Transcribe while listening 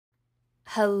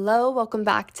Hello, welcome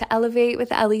back to Elevate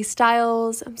with Ellie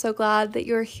Styles. I'm so glad that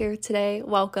you're here today.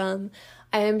 Welcome.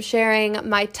 I am sharing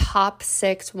my top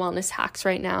 6 wellness hacks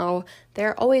right now.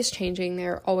 They're always changing,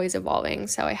 they're always evolving.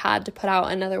 So I had to put out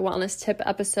another wellness tip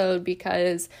episode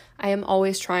because I am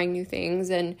always trying new things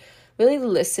and really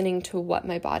listening to what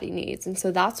my body needs. And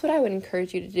so that's what I would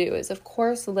encourage you to do is, of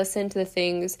course, listen to the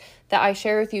things that I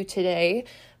share with you today,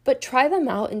 but try them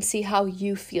out and see how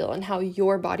you feel and how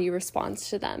your body responds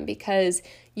to them, because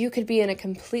you could be in a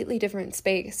completely different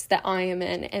space that I am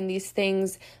in, and these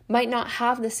things might not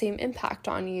have the same impact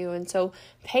on you. And so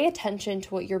pay attention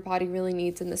to what your body really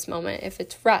needs in this moment. If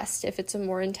it's rest, if it's a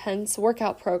more intense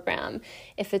workout program,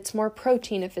 if it's more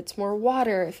protein, if it's more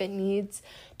water, if it needs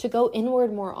to go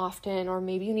inward more often, or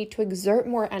maybe you need to exert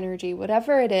more energy,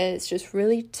 whatever it is, just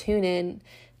really tune in,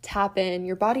 tap in.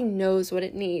 Your body knows what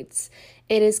it needs.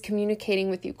 It is communicating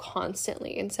with you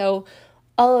constantly. And so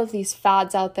all of these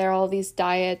fads out there, all these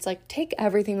diets, take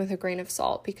everything with a grain of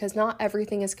salt, because not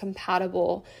everything is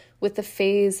compatible with the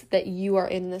phase that you are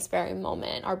in this very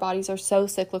moment. Our bodies are so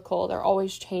cyclical. They're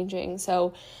always changing.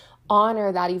 So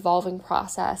honor that evolving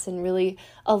process and really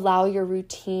allow your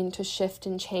routine to shift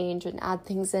and change and add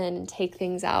things in and take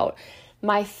things out.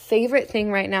 My favorite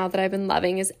thing right now that I've been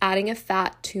loving is adding a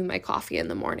fat to my coffee in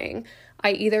the morning.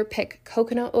 I either pick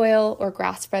coconut oil or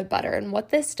grass-fed butter. And what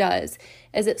this does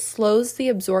is it slows the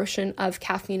absorption of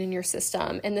caffeine in your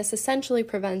system. And this essentially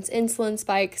prevents insulin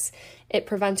spikes. It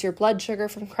prevents your blood sugar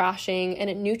from crashing, and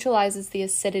it neutralizes the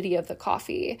acidity of the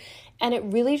coffee. And it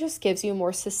really just gives you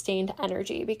more sustained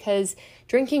energy, because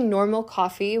drinking normal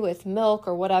coffee with milk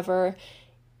or whatever,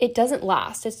 it doesn't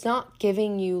last. It's not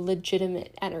giving you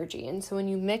legitimate energy. And so when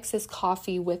you mix this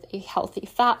coffee with a healthy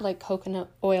fat like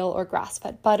coconut oil or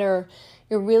grass-fed butter,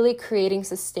 you're really creating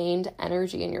sustained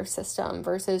energy in your system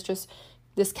versus just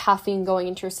this caffeine going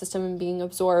into your system and being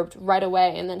absorbed right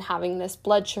away and then having this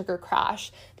blood sugar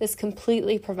crash. This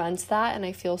completely prevents that, and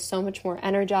I feel so much more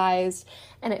energized,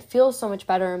 and it feels so much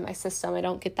better in my system. I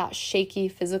don't get that shaky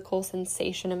physical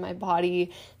sensation in my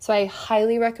body. So I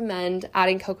highly recommend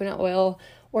adding coconut oil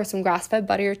or some grass-fed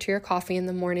butter to your coffee in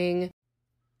the morning.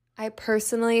 I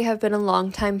personally have been a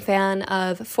longtime fan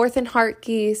of Fourth and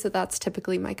Hartke, so that's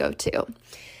typically my go-to.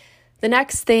 The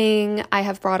next thing I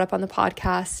have brought up on the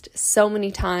podcast so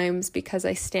many times because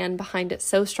I stand behind it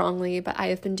so strongly, but I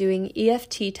have been doing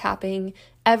EFT tapping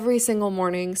every single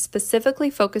morning, specifically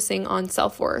focusing on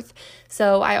self-worth.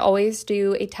 So I always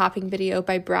do a tapping video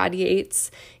by Brad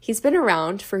Yates. He's been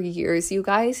around for years, you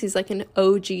guys. He's like an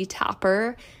OG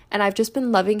tapper. And I've just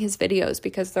been loving his videos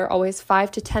because they're always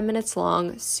 5 to 10 minutes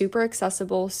long, super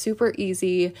accessible, super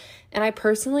easy. And I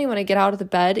personally, when I get out of the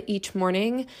bed each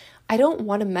morning, I don't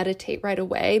want to meditate right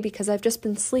away because I've just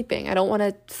been sleeping. I don't want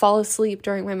to fall asleep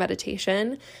during my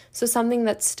meditation. So something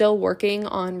that's still working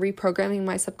on reprogramming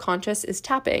my subconscious is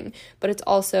tapping, but it's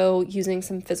also using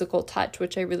some physical touch,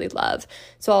 which I really love.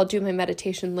 So I'll do my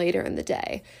meditation later in the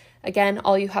day. Again,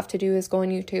 all you have to do is go on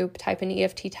YouTube, type in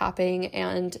EFT tapping,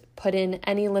 and put in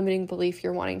any limiting belief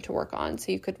you're wanting to work on.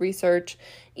 So you could research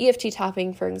EFT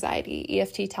tapping for anxiety,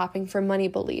 EFT tapping for money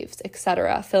beliefs,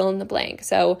 etc. Fill in the blank.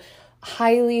 So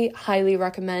highly, highly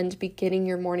recommend beginning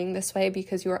your morning this way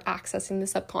because you are accessing the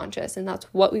subconscious, and that's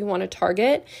what we want to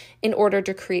target in order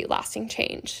to create lasting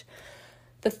change.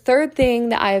 The third thing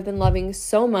that I have been loving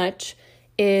so much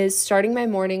is starting my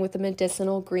morning with a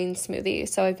medicinal green smoothie.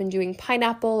 So I've been doing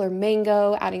pineapple or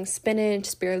mango, adding spinach,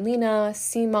 spirulina,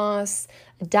 sea moss,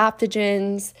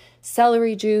 adaptogens,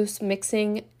 celery juice,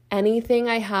 mixing anything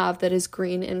I have that is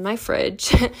green in my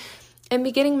fridge and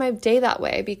beginning my day that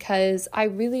way because I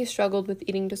really struggled with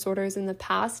eating disorders in the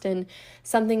past, and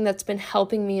something that's been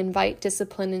helping me invite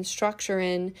discipline and structure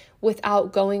in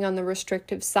without going on the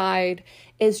restrictive side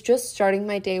is just starting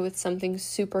my day with something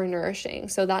super nourishing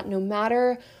so that no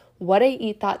matter what I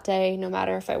eat that day, no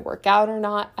matter if I work out or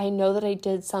not, I know that I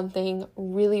did something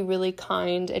really, really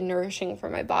kind and nourishing for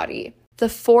my body. The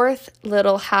fourth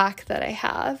little hack that I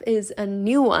have is a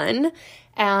new one,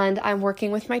 and I'm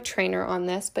working with my trainer on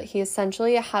this, but he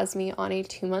essentially has me on a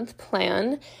 2-month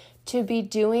plan to be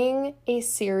doing a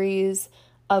series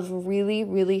of really,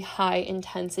 really high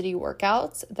intensity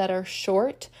workouts that are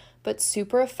short but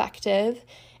super effective.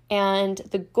 And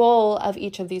the goal of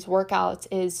each of these workouts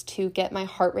is to get my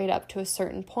heart rate up to a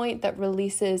certain point that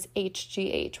releases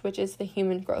HGH, which is the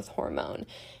human growth hormone.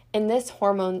 And this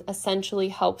hormone essentially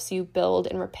helps you build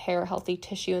and repair healthy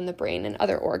tissue in the brain and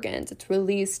other organs. It's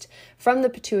released from the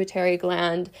pituitary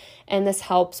gland, and this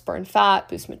helps burn fat,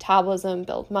 boost metabolism,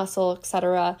 build muscle,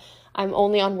 etc. I'm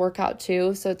only on workout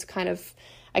 2, so it's kind of,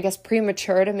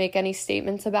 premature to make any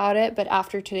statements about it. But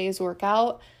after today's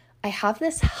workout, I have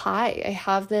this high. I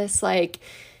have this like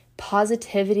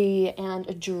positivity and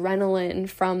adrenaline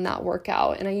from that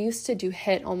workout. And I used to do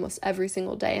HIIT almost every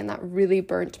single day, and that really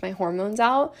burnt my hormones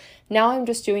out. Now I'm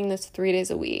just doing this 3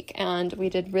 days a week, and we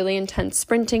did really intense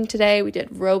sprinting today. We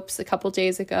did ropes a couple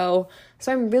days ago.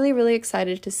 So I'm really, really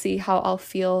excited to see how I'll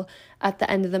feel at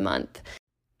the end of the month.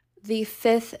 The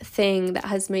fifth thing that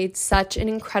has made such an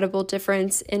incredible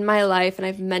difference in my life, and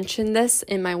I've mentioned this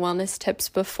in my wellness tips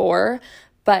before,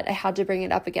 but I had to bring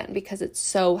it up again because it's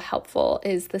so helpful,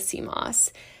 is the sea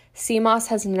moss. Sea moss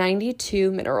has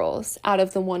 92 minerals out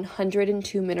of the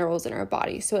 102 minerals in our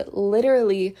body. So it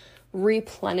literally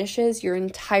replenishes your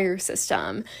entire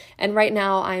system. And right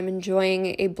now I'm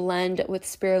enjoying a blend with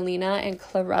spirulina and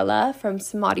chlorella from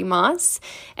Samadhi Moss.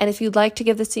 And if you'd like to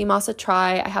give the sea moss a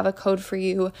try, I have a code for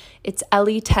you. It's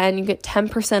LE10. You get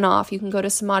 10% off. You can go to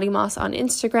Samadhi Moss on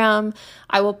Instagram.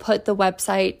 I will put the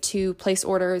website to place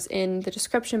orders in the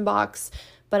description box.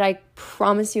 But I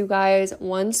promise you guys,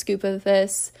 1 scoop of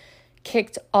this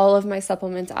kicked all of my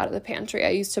supplements out of the pantry. I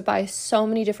used to buy so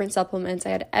many different supplements. I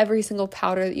had every single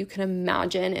powder that you can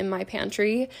imagine in my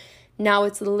pantry. Now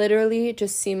it's literally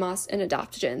just sea moss and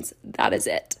adaptogens. That is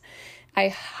it. I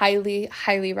highly,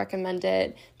 highly recommend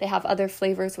it. They have other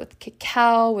flavors with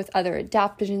cacao, with other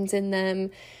adaptogens in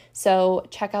them. So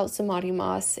check out Samadhi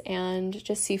Moss and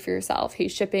just see for yourself.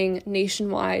 He's shipping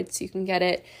nationwide, so you can get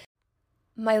it.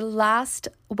 My last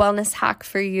wellness hack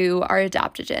for you are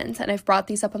adaptogens, and I've brought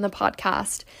these up on the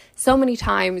podcast so many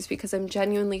times because I'm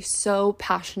genuinely so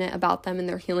passionate about them and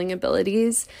their healing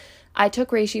abilities. I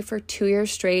took reishi for 2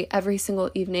 years straight every single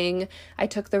evening. I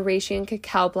took the reishi and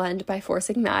cacao blend by Four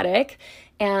Sigmatic,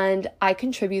 and I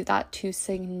contribute that to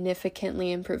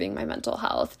significantly improving my mental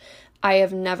health. I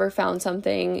have never found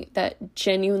something that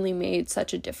genuinely made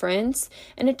such a difference.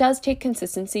 And it does take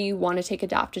consistency. You want to take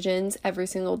adaptogens every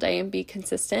single day and be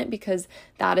consistent because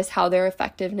that is how their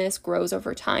effectiveness grows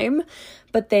over time.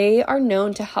 But they are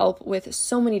known to help with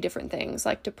so many different things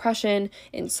like depression,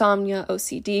 insomnia,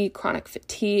 OCD, chronic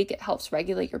fatigue. It helps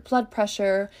regulate your blood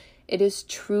pressure. It is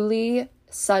truly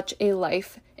such a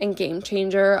life and game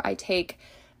changer. I take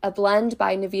a blend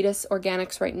by Navitas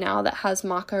Organics right now that has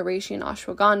maca, reishi, and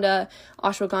ashwagandha.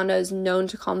 Ashwagandha is known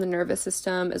to calm the nervous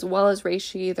system as well as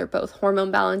reishi. They're both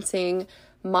hormone balancing.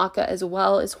 Maca as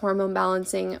well is hormone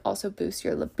balancing, also boosts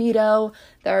your libido.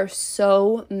 There are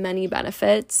so many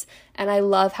benefits, and I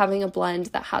love having a blend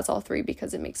that has all three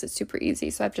because it makes it super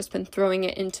easy. So I've just been throwing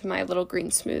it into my little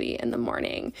green smoothie in the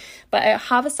morning. But I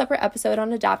have a separate episode on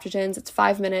adaptogens. It's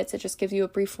 5 minutes. It just gives you a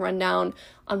brief rundown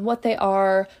on what they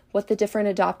are, what the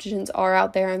different adaptogens are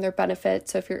out there and their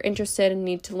benefits. So if you're interested and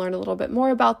need to learn a little bit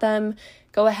more about them,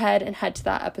 go ahead and head to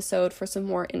that episode for some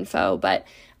more info. But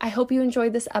I hope you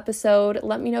enjoyed this episode.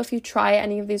 Let me know if you try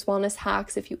any of these wellness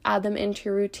hacks, if you add them into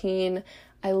your routine.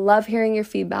 I love hearing your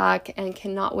feedback and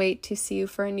cannot wait to see you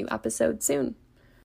for a new episode soon.